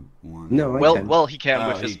 2, 1. No, I Well, can. well, he can Oh,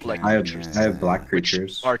 with his he black can. I have creatures, I have black Which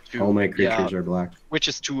creatures. are 2, All my creatures yeah. are black. which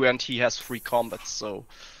is 2, and he has 3 combats, so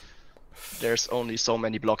there's only so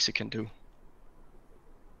many blocks you can do.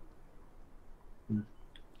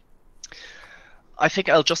 I think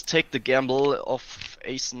I'll just take the gamble of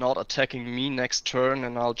Ace not attacking me next turn,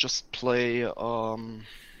 and I'll just play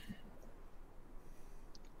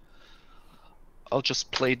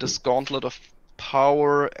this Gauntlet of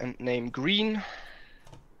Power and name green.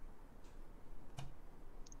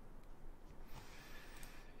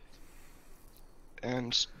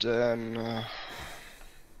 And then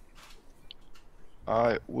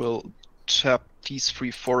I will tap these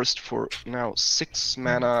 3 forest for now 6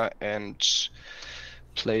 mana and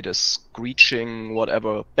play the screeching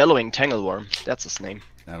whatever bellowing tangleworm. That's his name.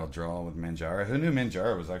 That'll draw with Manjara. Who knew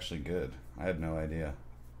Manjara was actually good? I had no idea.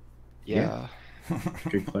 Yeah.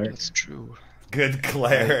 Good cleric. That's true. Good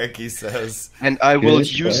cleric, he says. And I will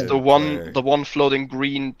Good use cleric. the one floating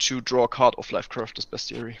green to draw a card of Lifecrafters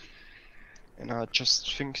Bestiary. And I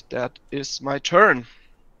just think that is my turn.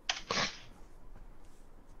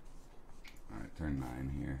 Alright, turn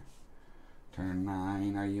 9 here. Turn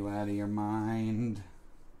 9, are you out of your mind?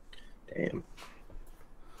 Damn.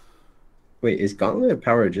 Wait, is Gauntlet of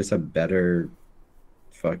Power just a better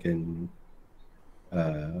fucking...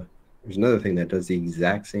 there's another thing that does the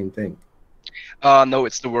exact same thing. No,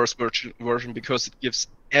 it's the worst version because it gives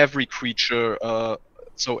every creature,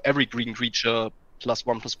 so every green creature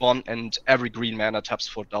 +1/+1, and every green mana taps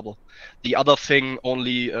for double. The other thing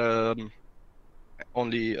only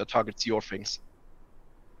targets your things.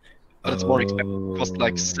 But it's more expensive. It costs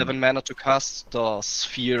like 7 mana to cast the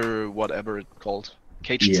sphere, whatever it's called.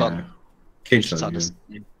 Caged Sun. Caged Sun, is,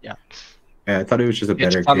 yeah. Yeah, I thought it was just a Caged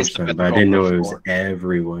better Sun is Caged the Sun, better but I didn't know it was for-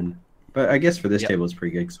 everyone. But I guess for this Yeah. table it's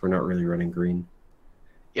pretty good because we're not really running green.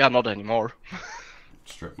 Yeah, not anymore.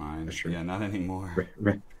 Strip mine. For sure. Yeah, not anymore.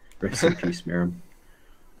 Rest in peace, Miirym.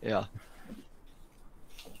 Yeah.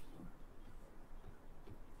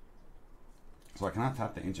 So I cannot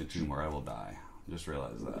tap the Ancient Tomb or I will die. Just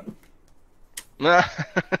realize that.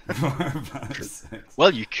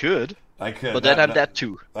 Well, you could, I could. but then I'm dead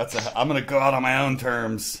too. I'm gonna go out on my own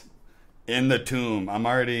terms. In the tomb. They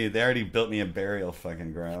already built me a burial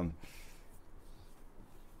fucking ground.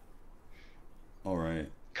 Alright.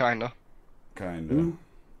 Kinda. Kinda.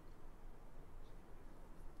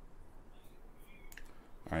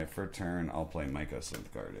 Alright, for turn, I'll play Myco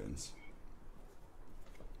Synth Guardians.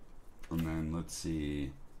 And then, let's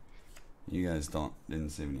see. You guys didn't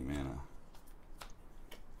save any mana.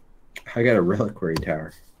 I got a Reliquary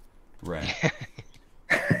Tower. Right.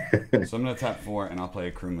 So I'm going to tap 4, and I'll play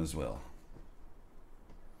a Kruma's Will.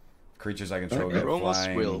 Creatures I control get Kruma's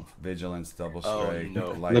flying, Will. vigilance, double Oh, strike,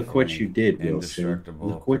 no. life Look what link, you did, Wilson. indestructible,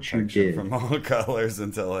 Look what you protection did. from all colors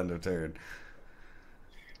until end of turn.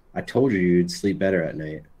 I told you you'd sleep better at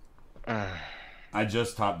night. I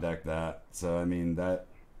just top decked that, so I mean that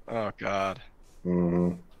Oh god.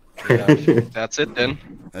 Mhm. Yeah, that's it then.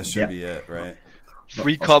 should be it, right?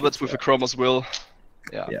 3 combats with a Chroma's Will.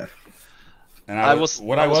 Yeah. Yeah. And I was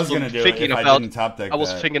gonna do thinking if I about- didn't top deck I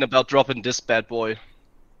was that. thinking about dropping this bad boy.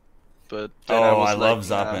 But then Oh, was I like, love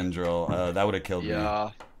nah. Zapendril. That would have killed me.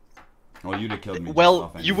 Yeah. Well, you'd have killed me.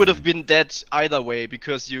 Well, you would have been dead either way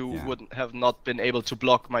because you Yeah. wouldn't have not been able to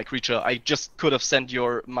block my creature. I just could have sent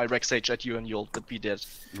my Rex Sage at you and you'll be dead.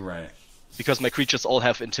 right. Because my creatures all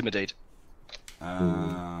have Intimidate.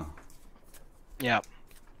 Yeah.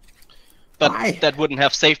 But Why? that wouldn't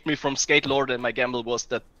have saved me from Skate Lord, and my gamble was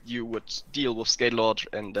that you would deal with Skate Lord,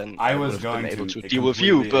 and then I would was have going been able to to deal with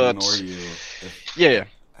you. completely But ignore you if, yeah,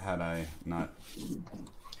 had I not.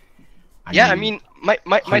 I mean, my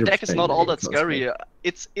deck is 100% not all that close scary.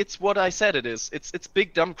 pick. It's what I said it is. It's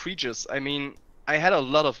big dumb creatures. I mean, I had a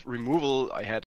lot of removal. I had